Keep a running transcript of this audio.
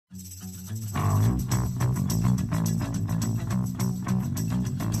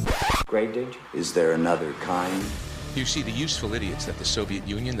Grave danger? Is there another kind? You see, the useful idiots that the Soviet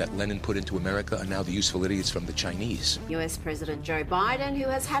Union, that Lenin put into America, are now the useful idiots from the Chinese. US President Joe Biden, who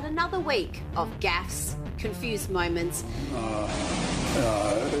has had another week of gaffes, confused moments.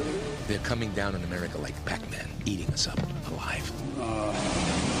 They're coming down on America like Pac-Man, eating us up alive.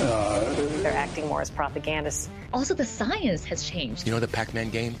 They're acting more as propagandists. Also, the science has changed. You know the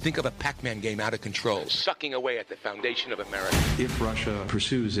Pac-Man game? Think of a Pac-Man game out of control, sucking away at the foundation of America. If Russia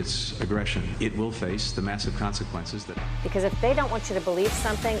pursues its aggression, it will face the massive consequences that... Because if they don't want you to believe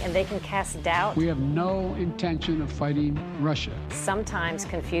something and they can cast doubt... We have no intention of fighting Russia. Sometimes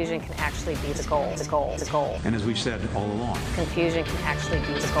confusion can actually be the goal. And as we've said all along... Confusion can actually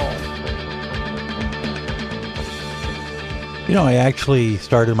be the goal. You know, I actually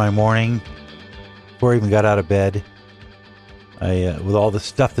started my morning before I even got out of bed. With all the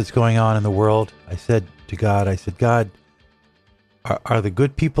stuff that's going on in the world, I said to God, God, are the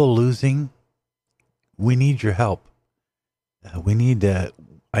good people losing? We need your help. I need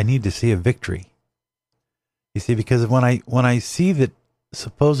to see a victory. You see, because when I see that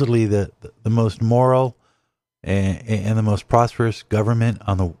supposedly the most moral and the most prosperous government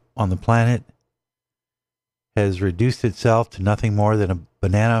on the planet has reduced itself to nothing more than a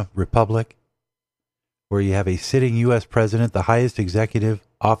banana republic, where you have a sitting U.S. president, the highest executive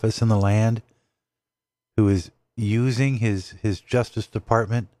office in the land, who is using his Justice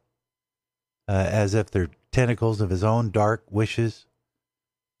Department as if they're tentacles of his own dark wishes.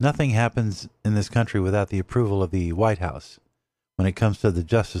 Nothing happens in this country without the approval of the White House when it comes to the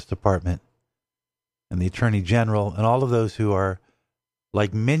Justice Department and the Attorney General and all of those who are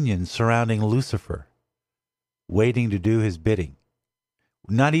like minions surrounding Lucifer, waiting to do his bidding.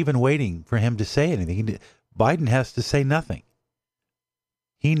 Not even waiting for him to say anything. Biden has to say nothing.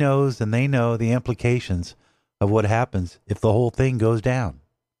 He knows and they know the implications of what happens if the whole thing goes down.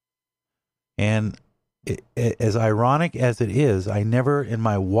 And as ironic as it is, I never in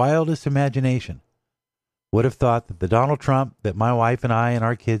my wildest imagination would have thought that the Donald Trump that my wife and I and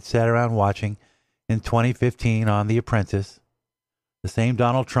our kids sat around watching in 2015 on The Apprentice, the same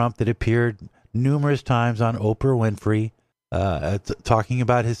Donald Trump that appeared numerous times on Oprah Winfrey, talking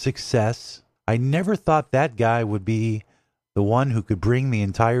about his success. I never thought that guy would be the one who could bring the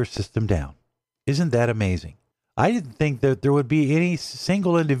entire system down. Isn't that amazing? I didn't think that there would be any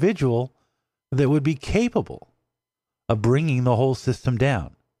single individual that would be capable of bringing the whole system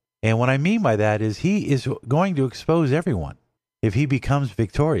down. And what I mean by that is he is going to expose everyone if he becomes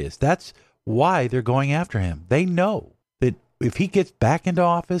victorious. That's why they're going after him. They know that if he gets back into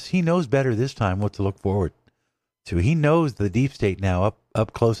office, he knows better this time what to look forward to. He knows the deep state now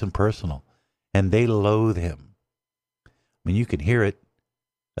up close and personal, and they loathe him. I mean, you can hear it.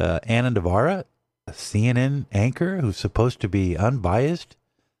 Ana Navarro, a CNN anchor who's supposed to be unbiased,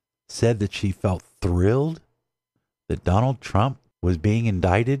 said that she felt thrilled that Donald Trump was being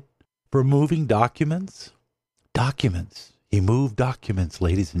indicted for moving documents. Documents. He moved documents,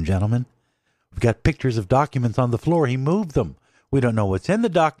 ladies and gentlemen. We've got pictures of documents on the floor. He moved them. We don't know what's in the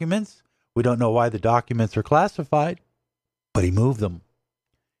documents. We don't know why the documents are classified, but he moved them.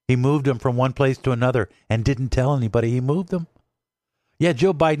 He moved them from one place to another and didn't tell anybody he moved them. Yeah,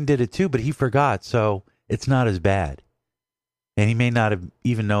 Joe Biden did it too, but he forgot, so it's not as bad. And he may not have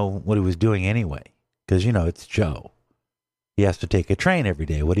even know what he was doing anyway, because, you know, it's Joe. He has to take a train every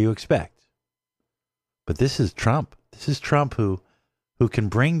day. What do you expect? But this is Trump. This is Trump who can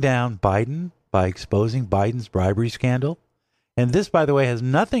bring down Biden by exposing Biden's bribery scandal. And this, by the way, has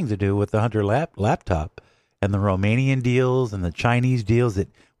nothing to do with the Hunter laptop and the Romanian deals and the Chinese deals that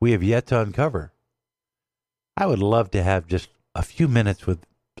we have yet to uncover. I would love to have just a few minutes with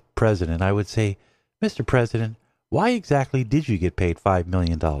the president. I would say, Mr. President, why exactly did you get paid $5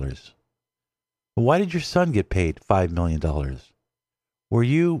 million? Why did your son get paid $5 million? Were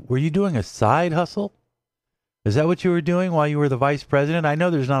you doing a side hustle? Is that what you were doing while you were the vice president? I know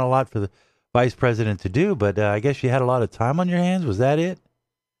there's not a lot for the vice president to do, but I guess you had a lot of time on your hands. Was that it?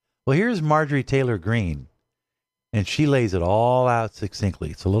 Well, here's Marjorie Taylor Greene, and she lays it all out succinctly.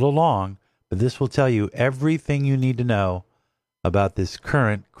 It's a little long, but this will tell you everything you need to know about this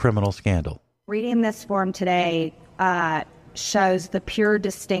current criminal scandal. Reading this form today shows the pure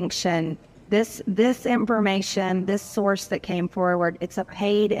distinction. This information, this source that came forward, it's a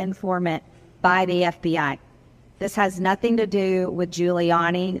paid informant by the FBI. This has nothing to do with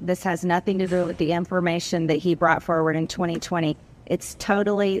Giuliani. This has nothing to do with the information that he brought forward in 2020. It's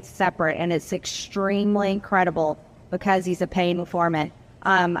totally separate, and it's extremely credible because he's a paid informant.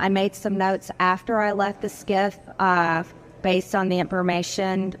 I made some notes after I left the SCIF based on the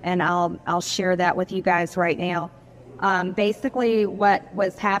information, and I'll share that with you guys right now. Basically, what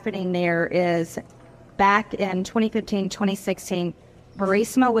was happening there is back in 2015, 2016,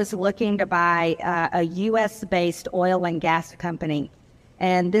 Burisma was looking to buy a U.S.-based oil and gas company.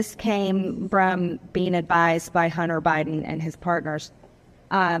 And this came from being advised by Hunter Biden and his partners.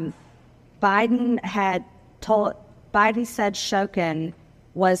 Biden said Shokin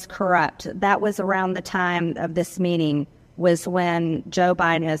was corrupt. That was around the time of this meeting, was when Joe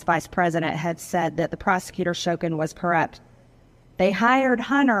Biden, as vice president, had said that the prosecutor Shokin was corrupt. They hired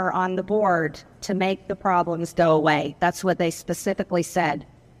Hunter on the board to make the problems go away. That's what they specifically said.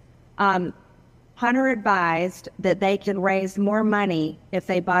 Hunter advised that they could raise more money if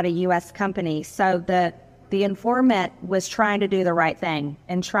they bought a U.S. company. So the informant was trying to do the right thing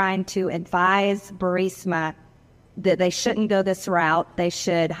and trying to advise Burisma that they shouldn't go this route. They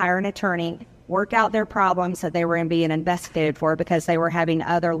should hire an attorney, work out their problems that they were being investigated for because they were having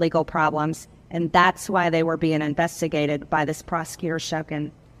other legal problems. And that's why they were being investigated by this prosecutor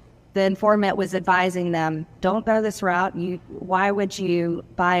Shokin. The informant was advising them, don't go this route. Why would you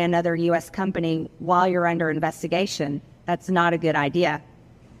buy another U.S. company while you're under investigation? That's not a good idea.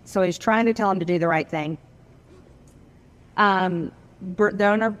 So he's trying to tell them to do the right thing. The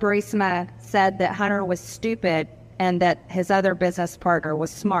owner of Burisma said that Hunter was stupid and that his other business partner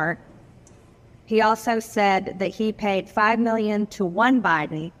was smart. He also said that he paid $5 million to one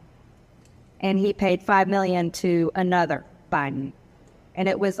Biden and he paid $5 million to another Biden. And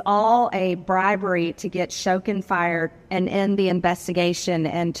it was all a bribery to get Shokin fired and end the investigation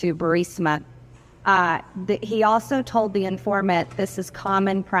into Burisma. He also told the informant this is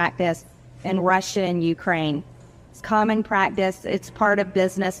common practice in Russia and Ukraine. It's common practice. It's part of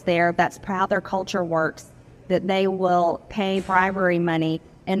business there. That's how their culture works, that they will pay bribery money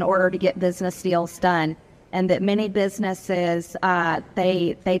in order to get business deals done. And that many businesses,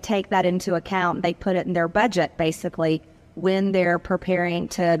 they take that into account. They put it in their budget, basically, when they're preparing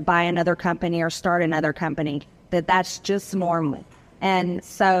to buy another company or start another company, that's just normal. And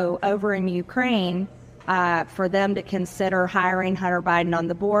so over in Ukraine, for them to consider hiring Hunter Biden on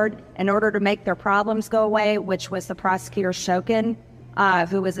the board in order to make their problems go away, which was the prosecutor Shokin,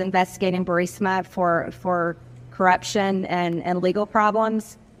 who was investigating Burisma for corruption and legal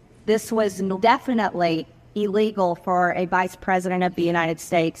problems. This was definitely illegal for a vice president of the United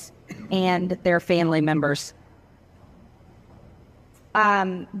States and their family members.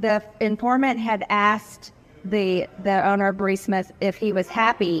 The informant had asked the owner of Burisma if he was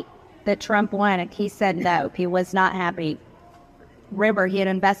happy that Trump won, and he said no, he was not happy. Remember, he had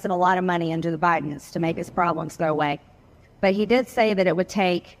invested a lot of money into the Bidens to make his problems go away. But he did say that it would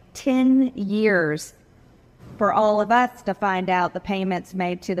take 10 years for all of us to find out the payments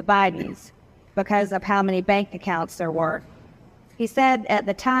made to the Bidens because of how many bank accounts there were. He said at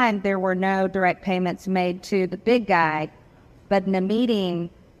the time there were no direct payments made to the big guy, but in a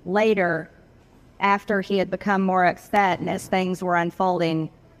meeting later, after he had become more upset and as things were unfolding,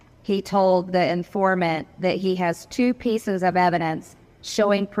 he told the informant that he has 2 pieces of evidence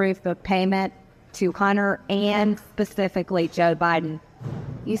showing proof of payment to Hunter and specifically Joe Biden.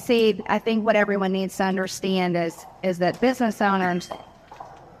 You see, I think what everyone needs to understand is that business owners,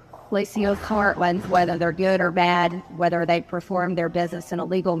 Lucio Cartland, whether they're good or bad, whether they perform their business in a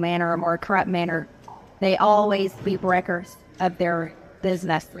legal manner or more corrupt manner, they always keep records of their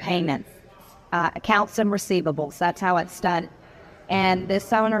business payments, accounts and receivables. That's how it's done. And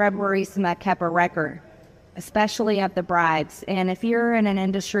this owner of Burisma kept a record, especially of the bribes. And if you're in an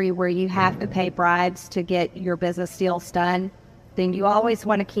industry where you have to pay bribes to get your business deals done, then you always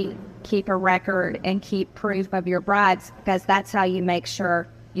want to keep a record and keep proof of your bribes, because that's how you make sure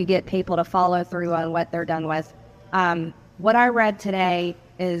you get people to follow through on what they're done with. What I read today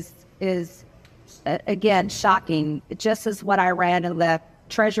is again, shocking. Just as what I read in the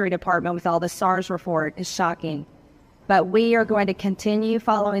Treasury Department with all the SARS report is shocking. But we are going to continue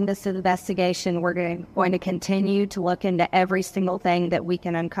following this investigation. We're going to continue to look into every single thing that we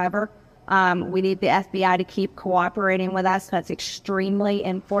can uncover. We need the FBI to keep cooperating with us. That's extremely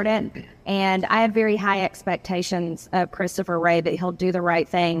important. And I have very high expectations of Christopher Wray that he'll do the right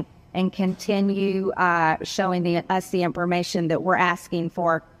thing and continue showing us the information that we're asking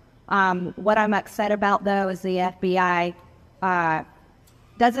for. What I'm upset about, though, is the FBI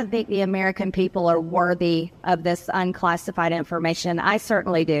doesn't think the American people are worthy of this unclassified information. I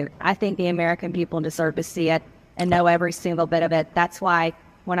certainly do. I think the American people deserve to see it and know every single bit of it. That's why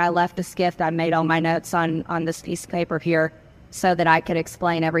when I left the SCIF, I made all my notes on this piece of paper here so that I could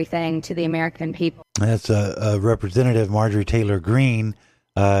explain everything to the American people. That's Representative Marjorie Taylor Greene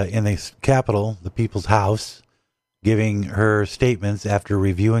in the Capitol, the People's House, giving her statements after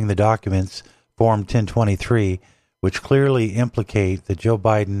reviewing the documents, Form 1023, which clearly implicate that Joe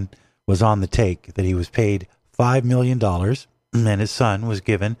Biden was on the take, that he was paid $5 million and his son was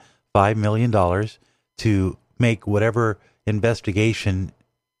given $5 million to make whatever investigation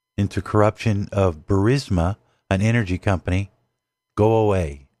into corruption of Burisma, an energy company, go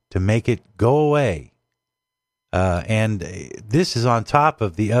away, to make it go away. And this is on top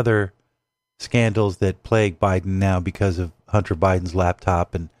of the other scandals that plague Biden now because of Hunter Biden's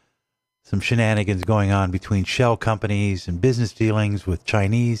laptop and some shenanigans going on between shell companies and business dealings with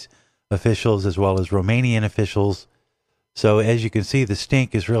Chinese officials as well as Romanian officials. So as you can see, the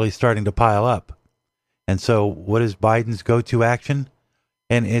stink is really starting to pile up. And so what is Biden's go-to action?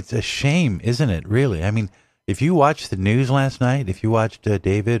 And it's a shame, isn't it, really? I mean, if you watched the news last night, if you watched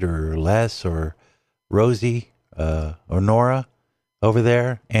David or Les or Rosie or Nora over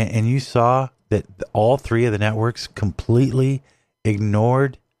there, and you saw that all three of the networks completely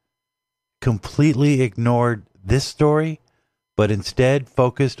ignored this story, but instead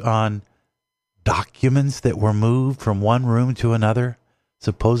focused on documents that were moved from one room to another,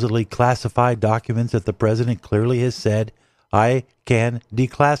 supposedly classified documents that the president clearly has said, I can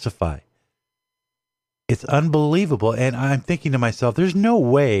declassify. It's unbelievable. And I'm thinking to myself, there's no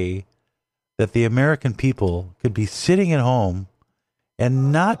way that the American people could be sitting at home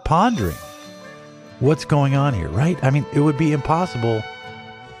and not pondering what's going on here, right? I mean, it would be impossible.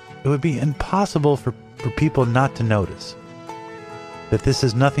 It would be impossible for people not to notice that this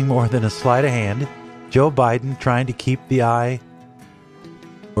is nothing more than a sleight of hand. Joe Biden trying to keep the eye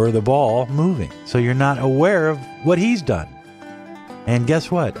or the ball moving, so you're not aware of what he's done. And guess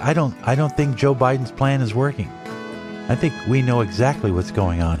what? I don't think Joe Biden's plan is working. I think we know exactly what's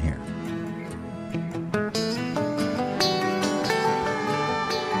going on here.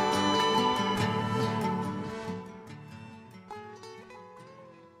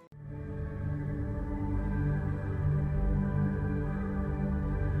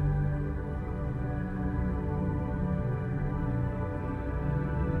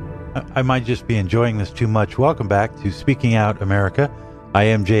 I might just be enjoying this too much. Welcome back to Speaking Out America. I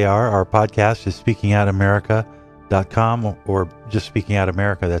am JR. Our podcast is speakingoutamerica.com or just Speaking Out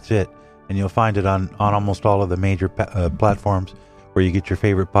America. That's it. And you'll find it on almost all of the major platforms where you get your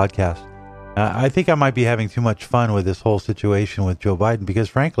favorite podcast. I think I might be having too much fun with this whole situation with Joe Biden because,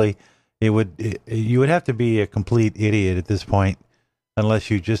 frankly, you would have to be a complete idiot at this point unless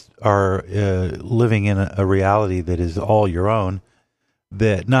you just are living in a reality that is all your own,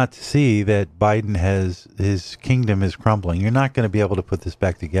 that not to see that Biden his kingdom is crumbling. You're not going to be able to put this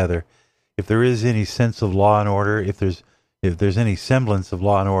back together. If there is any sense of law and order, if there's any semblance of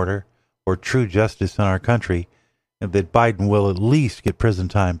law and order or true justice in our country, that Biden will at least get prison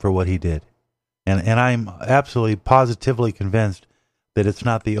time for what he did. And I'm absolutely positively convinced that it's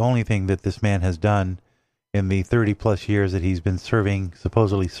not the only thing that this man has done in the 30 plus years that he's been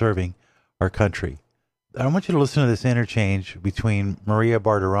supposedly serving our country. I want you to listen to this interchange between Maria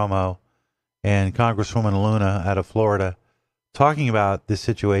Bartiromo and Congresswoman Luna out of Florida, talking about this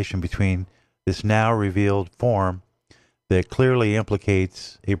situation between this now revealed form that clearly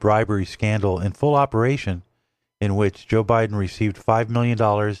implicates a bribery scandal in full operation in which Joe Biden received $5 million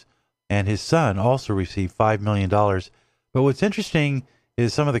and his son also received $5 million. But what's interesting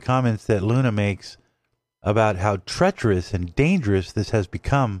is some of the comments that Luna makes about how treacherous and dangerous this has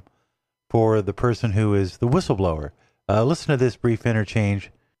become for the person who is the whistleblower. Listen to this brief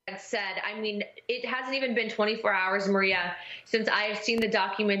interchange. Said, I mean, it hasn't even been 24 hours, Maria, since I have seen the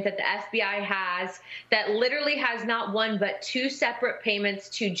document that the FBI has that literally has not one but two separate payments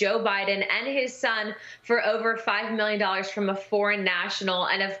to Joe Biden and his son for over $5 million from a foreign national.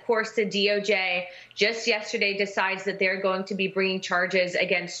 And of course, the DOJ just yesterday decides that they're going to be bringing charges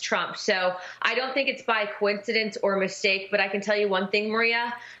against Trump. So I don't think it's by coincidence or mistake, but I can tell you one thing,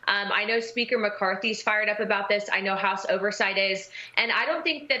 Maria. I know Speaker McCarthy's fired up about this. I know House Oversight is. And I don't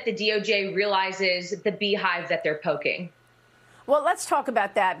think that the DOJ realizes the beehive that they're poking. Well, let's talk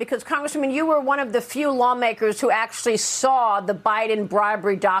about that, because, Congresswoman, you were one of the few lawmakers who actually saw the Biden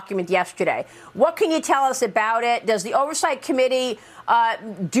bribery document yesterday. What can you tell us about it? Does the Oversight Committee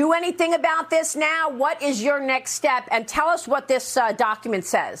do anything about this now? What is your next step? And tell us what this document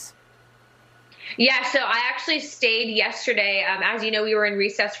says. Yeah, so I actually stayed yesterday. As you know, we were in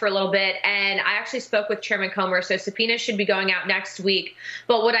recess for a little bit, and I actually spoke with Chairman Comer, so subpoenas should be going out next week.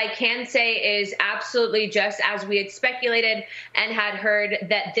 But what I can say is absolutely just as we had speculated and had heard,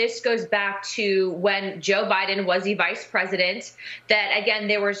 that this goes back to when Joe Biden was the vice president, that, again,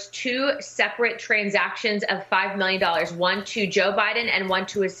 there was two separate transactions of $5 million, one to Joe Biden and one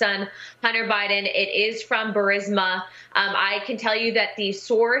to his son, Hunter Biden. It is from Burisma. I can tell you that the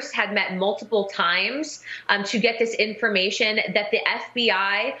source had met multiple times times to get this information, that the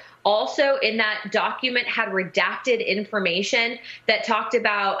FBI also in that document had redacted information that talked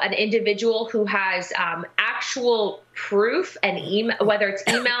about an individual who has actual proof and whether it's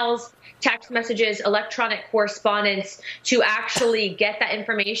emails, text messages, electronic correspondence, to actually get that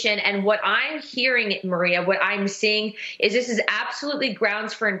information. And what I'm hearing, Maria, what I'm seeing is this is absolutely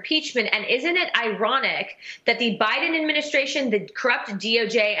grounds for impeachment. And isn't it ironic that the Biden administration, the corrupt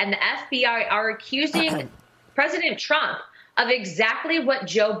DOJ, and the FBI are accusing President Trump of exactly what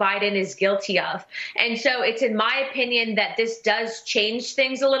Joe Biden is guilty of? And so it's in my opinion that this does change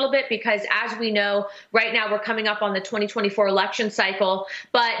things a little bit, because as we know, right now we're coming up on the 2024 election cycle.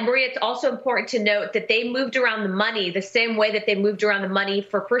 But Maria, it's also important to note that they moved around the money the same way that they moved around the money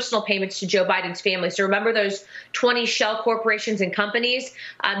for personal payments to Joe Biden's family. So remember those 20 shell corporations and companies?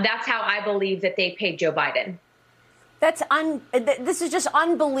 That's how I believe that they paid Joe Biden. This is just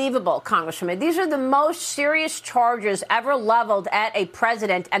unbelievable, Congresswoman. These are the most serious charges ever leveled at a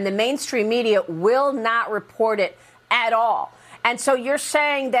president, and the mainstream media will not report it at all. And so you're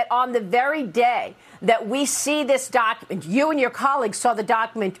saying that on the very day that we see this document, you and your colleagues saw the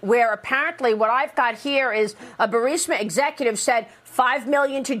document where apparently what I've got here is a Burisma executive said $5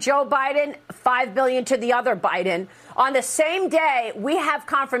 million to Joe Biden, $5 million to the other Biden. On the same day, we have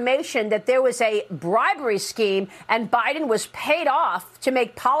confirmation that there was a bribery scheme and Biden was paid off to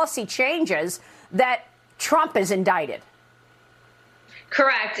make policy changes that Trump is indicted.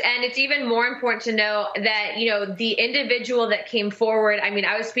 Correct. And it's even more important to know that, the individual that came forward,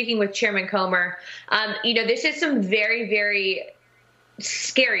 I was speaking with Chairman Comer, this is some very, very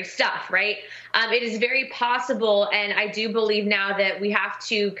scary stuff, right? It is very possible, and I do believe now that we have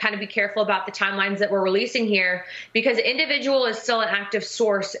to kind of be careful about the timelines that we're releasing here, because the individual is still an active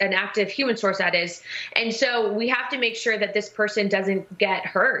source, an active human source, that is. And so we have to make sure that this person doesn't get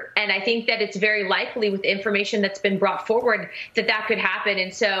hurt. And I think that it's very likely with the information that's been brought forward that could happen.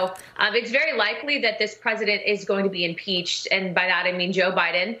 And so it's very likely that this president is going to be impeached. And by that, I mean Joe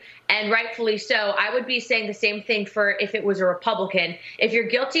Biden. And rightfully so. I would be saying the same thing for if it was a Republican. If you're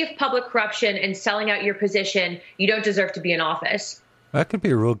guilty of public corruption and selling out your position, you don't deserve to be in office. That could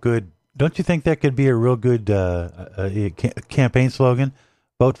be a real good, don't you think that could be a real good campaign slogan?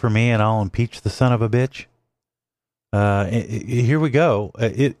 Vote for me and I'll impeach the son of a bitch. Here we go.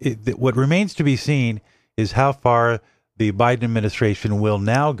 What remains to be seen is how far the Biden administration will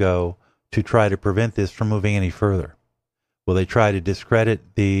now go to try to prevent this from moving any further. Will they try to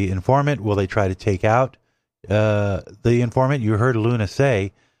discredit the informant? Will they try to take out the informant? You heard Luna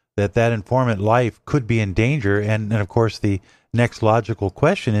say that informant life could be in danger. And of course, the next logical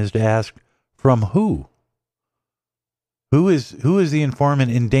question is to ask, from who? Who is the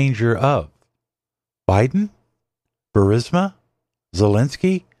informant in danger of? Biden? Burisma?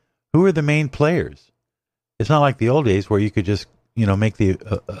 Zelensky? Who are the main players? It's not like the old days where you could just, make the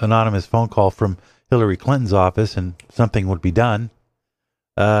anonymous phone call from Hillary Clinton's office and something would be done.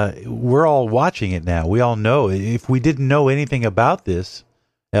 We're all watching it now. We all know. If we didn't know anything about this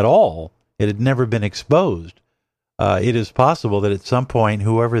at all, it had never been exposed. It is possible that at some point,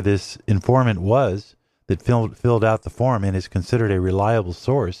 whoever this informant was that filled out the form and is considered a reliable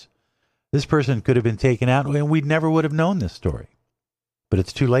source, this person could have been taken out and we never would have known this story. But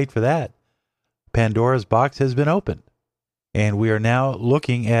it's too late for that. Pandora's box has been opened. And we are now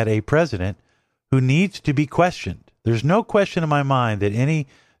looking at a president who needs to be questioned. There's no question in my mind that any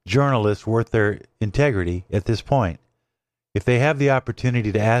journalist worth their integrity at this point, if they have the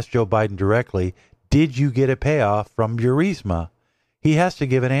opportunity to ask Joe Biden directly, did you get a payoff from Burisma? He has to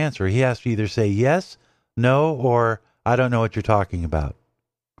give an answer. He has to either say yes, no, or I don't know what you're talking about.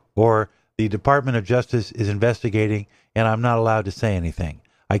 Or the Department of Justice is investigating and I'm not allowed to say anything.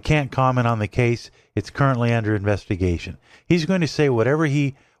 I can't comment on the case. It's currently under investigation. He's going to say whatever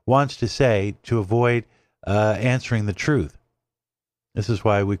he wants to say to avoid answering the truth. This is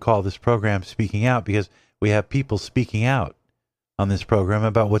why we call this program Speaking Out, because we have people speaking out on this program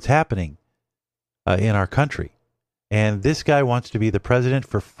about what's happening in our country. And this guy wants to be the president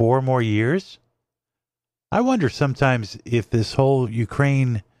for 4 more years. I wonder sometimes if this whole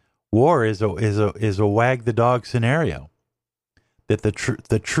Ukraine war is a wag the dog scenario. That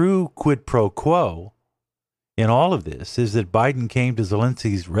the true quid pro quo in all of this is that Biden came to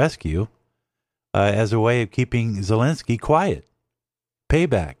Zelensky's rescue as a way of keeping Zelensky quiet.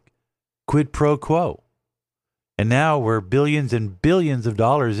 Payback. Quid pro quo. And now we're billions and billions of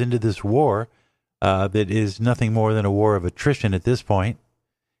dollars into this war that is nothing more than a war of attrition at this point.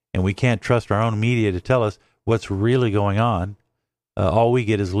 And we can't trust our own media to tell us what's really going on. All we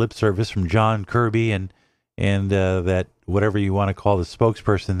get is lip service from John Kirby and that whatever you want to call the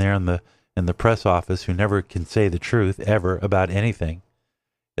spokesperson there in the in the press office who never can say the truth ever about anything.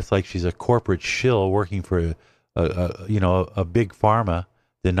 It's like she's a corporate shill working for a big pharma,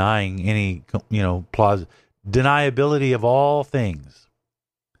 denying any deniability of all things.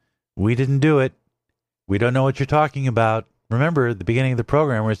 We didn't do it. We don't know what you're talking about. Remember at the beginning of the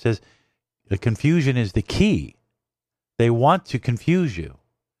program where it says the confusion is the key. They want to confuse you.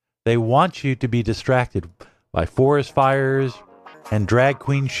 They want you to be distracted by forest fires and drag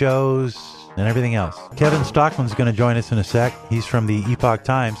queen shows and everything else. Kevin Stockman's going to join us in a sec. He's from the Epoch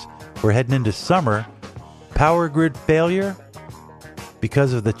Times. We're heading into summer. Power grid failure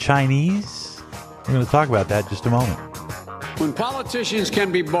because of the Chinese. We're going to talk about that in just a moment. When politicians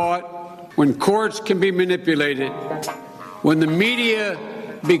can be bought, when courts can be manipulated, when the media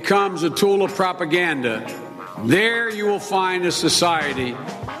becomes a tool of propaganda, there you will find a society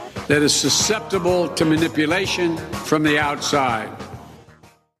that is susceptible to manipulation from the outside.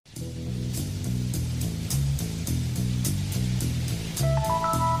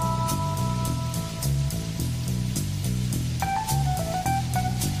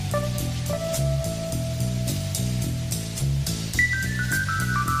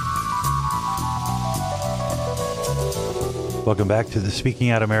 Welcome back to the Speaking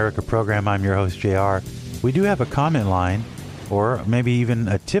Out America program. I'm your host, JR. We do have a comment line, or maybe even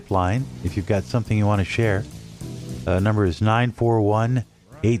a tip line, if you've got something you want to share. Number is 941-8000.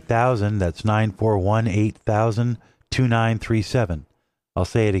 That's 941-8000-2937. I'll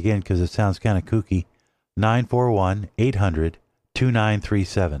say it again because it sounds kind of kooky.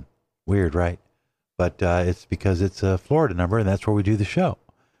 941-800-2937. Weird, right? But it's because it's a Florida number, and that's where we do the show.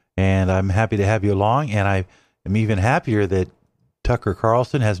 And I'm happy to have you along, and I'm even happier that Tucker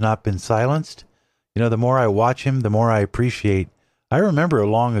Carlson has not been silenced. You know, the more I watch him, the more I appreciate. I remember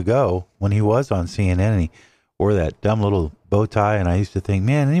long ago when he was on CNN and he wore that dumb little bow tie, and I used to think,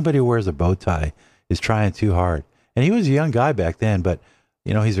 man, anybody who wears a bow tie is trying too hard. And he was a young guy back then, but,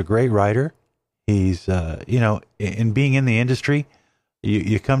 you know, he's a great writer. He's, in being in the industry,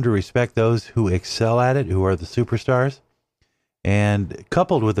 you come to respect those who excel at it, who are the superstars. And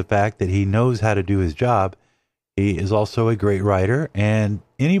coupled with the fact that he knows how to do his job, he is also a great writer, and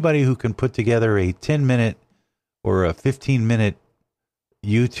anybody who can put together a 10-minute or a 15-minute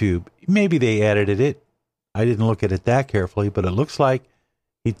YouTube, maybe they edited it. I didn't look at it that carefully, but it looks like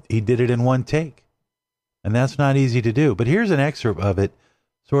he did it in one take. And that's not easy to do. But here's an excerpt of it,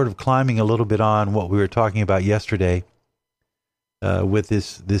 sort of climbing a little bit on what we were talking about yesterday with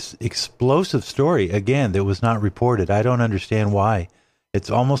this explosive story, again, that was not reported. I don't understand why. It's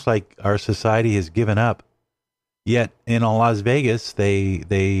almost like our society has given up. Yet in Las Vegas, they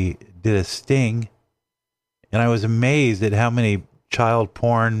did a sting, and I was amazed at how many child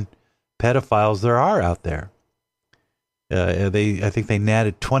porn pedophiles there are out there. I think they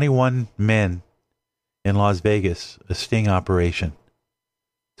natted 21 men in Las Vegas, a sting operation.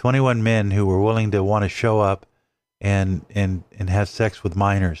 21 men who were willing to want to show up and have sex with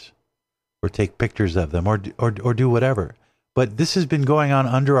minors, or take pictures of them, or do whatever. But this has been going on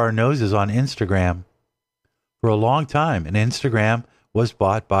under our noses on Instagram for a long time, and Instagram was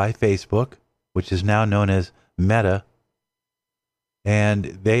bought by Facebook, which is now known as Meta, and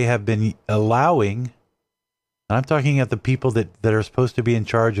they have been allowing, and I'm talking at the people that are supposed to be in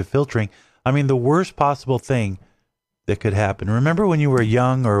charge of filtering, I mean the worst possible thing that could happen. Remember when you were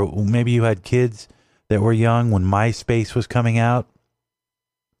young, or maybe you had kids that were young when MySpace was coming out?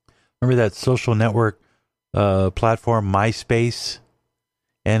 Remember that social network platform, MySpace?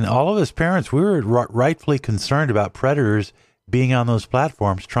 And all of us parents, we were rightfully concerned about predators being on those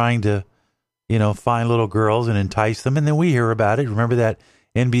platforms, trying to, find little girls and entice them. And then we hear about it. Remember that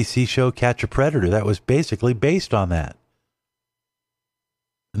NBC show, Catch a Predator? That was basically based on that.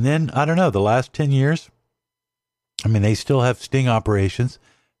 And then, I don't know, the last 10 years, I mean, they still have sting operations.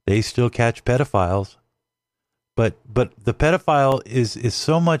 They still catch pedophiles. But the pedophile is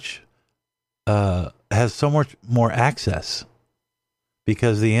so much, has so much more access,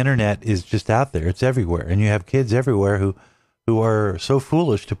 because the internet is just out there. It's everywhere. And you have kids everywhere who are so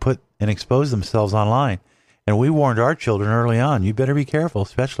foolish to put and expose themselves online. And we warned our children early on, you better be careful,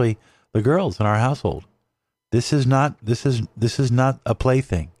 especially the girls in our household. This is not a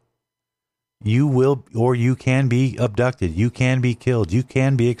plaything. You will, or you can be abducted. You can be killed. You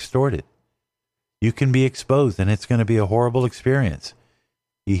can be extorted. You can be exposed, and it's going to be a horrible experience.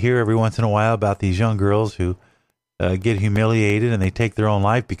 You hear every once in a while about these young girls who get humiliated and they take their own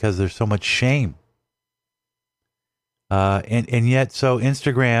life because there's so much shame. And yet, so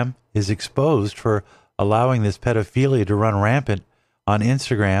Instagram is exposed for allowing this pedophilia to run rampant on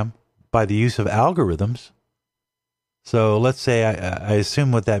Instagram by the use of algorithms. So let's say I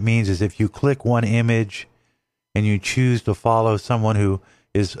assume what that means is if you click one image and you choose to follow someone who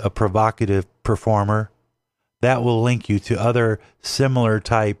is a provocative performer, that will link you to other similar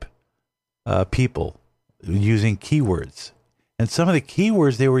type people using keywords. And some of the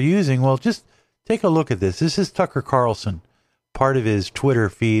keywords they were using, well, just take a look at this. This is Tucker Carlson, part of his Twitter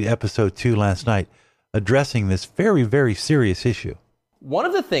feed, episode 2 last night, addressing this very, very serious issue. One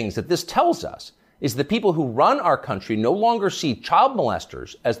of the things that this tells us is the people who run our country no longer see child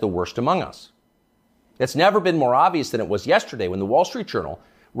molesters as the worst among us. It's never been more obvious than it was yesterday when the Wall Street Journal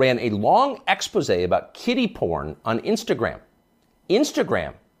ran a long expose about kiddie porn on Instagram.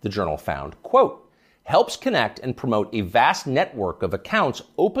 Instagram, the journal found, quote, helps connect and promote a vast network of accounts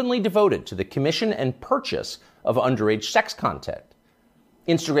openly devoted to the commission and purchase of underage sex content.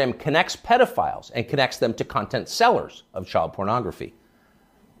 Instagram connects pedophiles and connects them to content sellers of child pornography.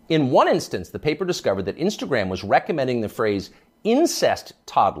 In one instance, the paper discovered that Instagram was recommending the phrase incest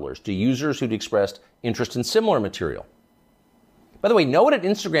toddlers to users who'd expressed interest in similar material. By the way, no one at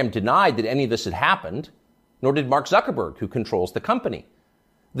Instagram denied that any of this had happened, nor did Mark Zuckerberg, who controls the company.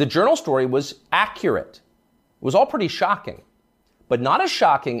 The journal story was accurate. It was all pretty shocking, but not as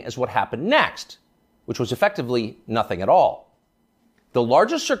shocking as what happened next, which was effectively nothing at all. The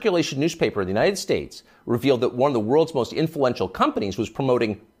largest circulation newspaper in the United States revealed that one of the world's most influential companies was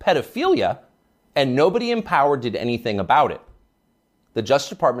promoting pedophilia, and nobody in power did anything about it. The Justice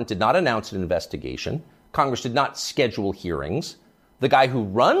Department did not announce an investigation. Congress did not schedule hearings. The guy who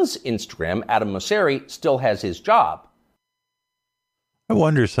runs Instagram, Adam Mosseri, still has his job. I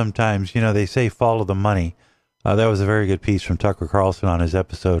wonder sometimes, they say follow the money. That was a very good piece from Tucker Carlson on his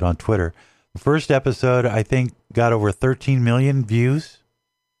episode on Twitter. The first episode, I think, got over 13 million views.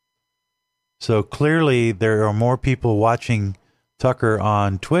 So clearly there are more people watching Tucker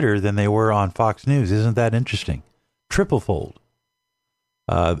on Twitter than they were on Fox News. Isn't that interesting? Triplefold.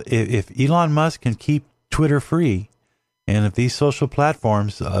 If Elon Musk can keep Twitter free, and if these social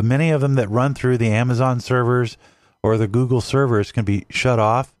platforms, many of them that run through the Amazon servers or the Google servers can be shut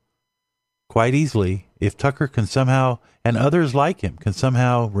off quite easily, if Tucker can somehow, and others like him, can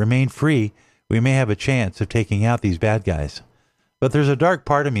somehow remain free, we may have a chance of taking out these bad guys. But there's a dark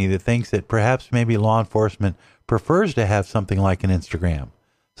part of me that thinks that perhaps maybe law enforcement prefers to have something like an Instagram,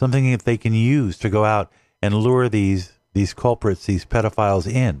 something that they can use to go out and lure these culprits, these pedophiles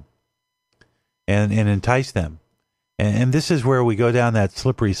in and entice them. And this is where we go down that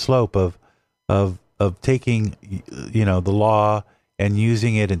slippery slope of taking, the law and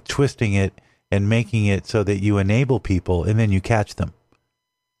using it and twisting it and making it so that you enable people and then you catch them.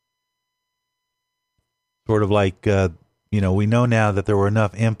 Sort of like, we know now that there were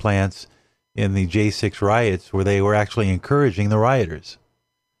enough implants in the J6 riots where they were actually encouraging the rioters.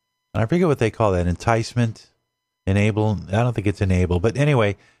 And I forget what they call that, enticement, enable. I don't think it's enable. But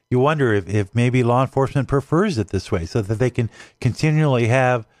anyway, you wonder if maybe law enforcement prefers it this way so that they can continually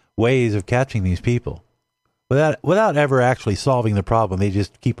have ways of catching these people without ever actually solving the problem. They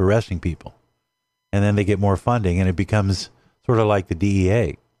just keep arresting people. And then they get more funding and it becomes sort of like the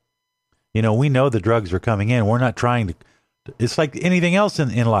DEA. We know the drugs are coming in. We're not trying to, it's like anything else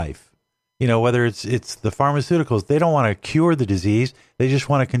in life. Whether it's the pharmaceuticals, they don't want to cure the disease. They just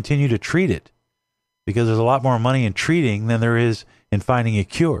want to continue to treat it because there's a lot more money in treating than there is in finding a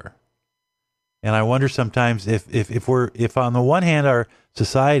cure. And I wonder sometimes if on the one hand, our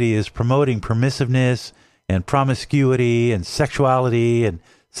society is promoting permissiveness and promiscuity and sexuality and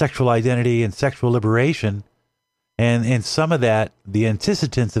sexual identity and sexual liberation, and some of that, the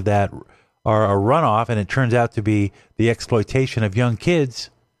antecedents of that are a runoff, and it turns out to be the exploitation of young kids,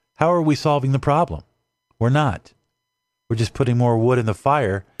 how are we solving the problem? We're not. We're just putting more wood in the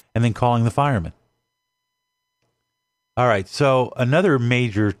fire and then calling the firemen. All right, so another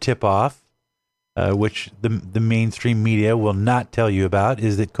major tip-off, which the mainstream media will not tell you about,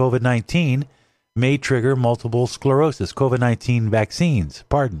 is that COVID-19 may trigger multiple sclerosis, COVID-19 vaccines,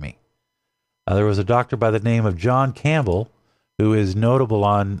 pardon me. There was a doctor by the name of John Campbell who is notable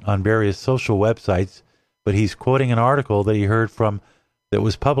on various social websites, but he's quoting an article that he heard from that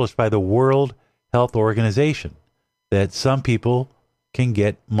was published by the World Health Organization, that some people can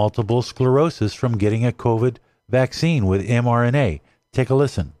get multiple sclerosis from getting a COVID vaccine with mRNA. Take a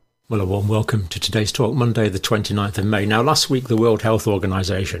listen. Well, a warm welcome to today's talk, Monday, the 29th of May. Now, last week, the World Health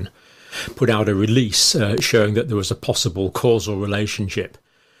Organization put out a release showing that there was a possible causal relationship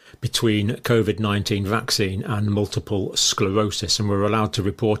between COVID-19 vaccine and multiple sclerosis. And we're allowed to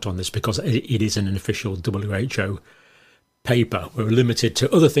report on this because it is an official WHO paper. We're limited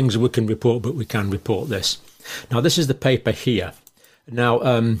to other things we can report, but we can report this. Now, this is the paper here. Now,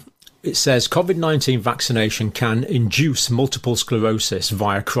 it says COVID-19 vaccination can induce multiple sclerosis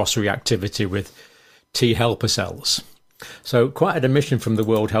via cross-reactivity with T helper cells. So quite an admission from the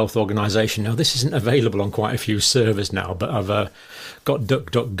World Health Organization. Now, this isn't available on quite a few servers now, but I've got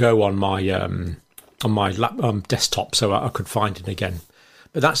DuckDuckGo on my desktop, so I could find it again.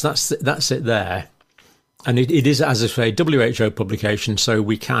 But that's it there. And it is, as I say, WHO publication, so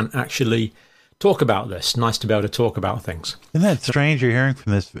we can actually talk about this. Nice to be able to talk about things. Isn't that strange you're hearing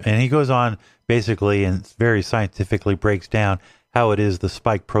from this? And he goes on basically and very scientifically breaks down how it is the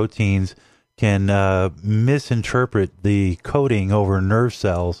spike proteins can misinterpret the coding over nerve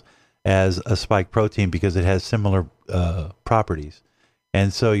cells as a spike protein because it has similar properties.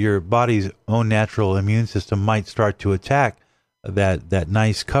 And so your body's own natural immune system might start to attack that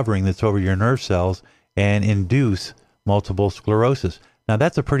nice covering that's over your nerve cells and induce multiple sclerosis. Now,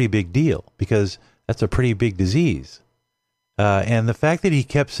 that's a pretty big deal because that's a pretty big disease. And the fact that he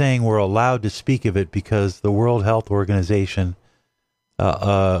kept saying we're allowed to speak of it because the World Health Organization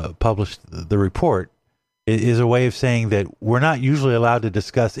published the report is a way of saying that we're not usually allowed to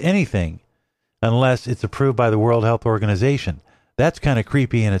discuss anything unless it's approved by the World Health Organization. That's kind of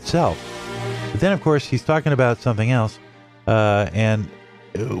creepy in itself. But then, of course, he's talking about something else. And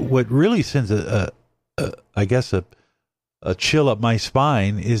what really sends a chill up my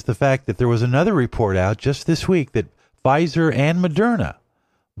spine is the fact that there was another report out just this week that Pfizer and Moderna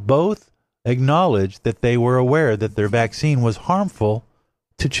both acknowledged that they were aware that their vaccine was harmful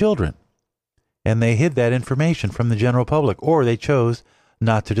to children. And they hid that information from the general public, or they chose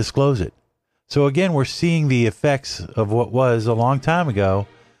not to disclose it. So again, we're seeing the effects of what was a long time ago,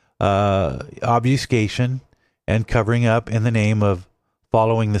 obfuscation and covering up in the name of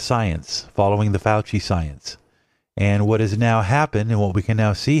following the science, following the Fauci science. And what has now happened and what we can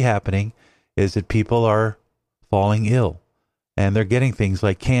now see happening is that people are falling ill and they're getting things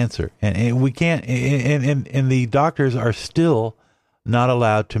like cancer. And we can't, and the doctors are still not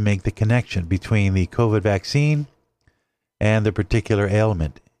allowed to make the connection between the COVID vaccine and the particular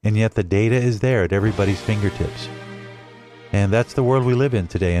ailment. And yet the data is there at everybody's fingertips. And that's the world we live in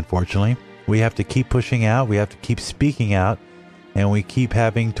today, unfortunately. We have to keep pushing out. We have to keep speaking out. And we keep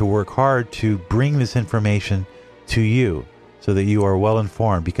having to work hard to bring this information to you so that you are well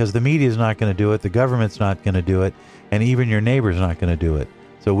informed. Because the media is not going to do it. The government's not going to do it. And even your neighbor's not going to do it.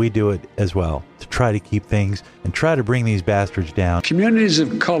 So we do it as well to try to keep things and try to bring these bastards down. Communities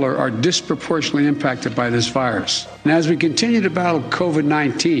of color are disproportionately impacted by this virus. And as we continue to battle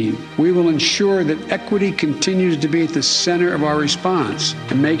COVID-19, we will ensure that equity continues to be at the center of our response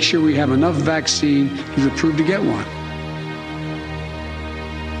and make sure we have enough vaccine who's approved to get one.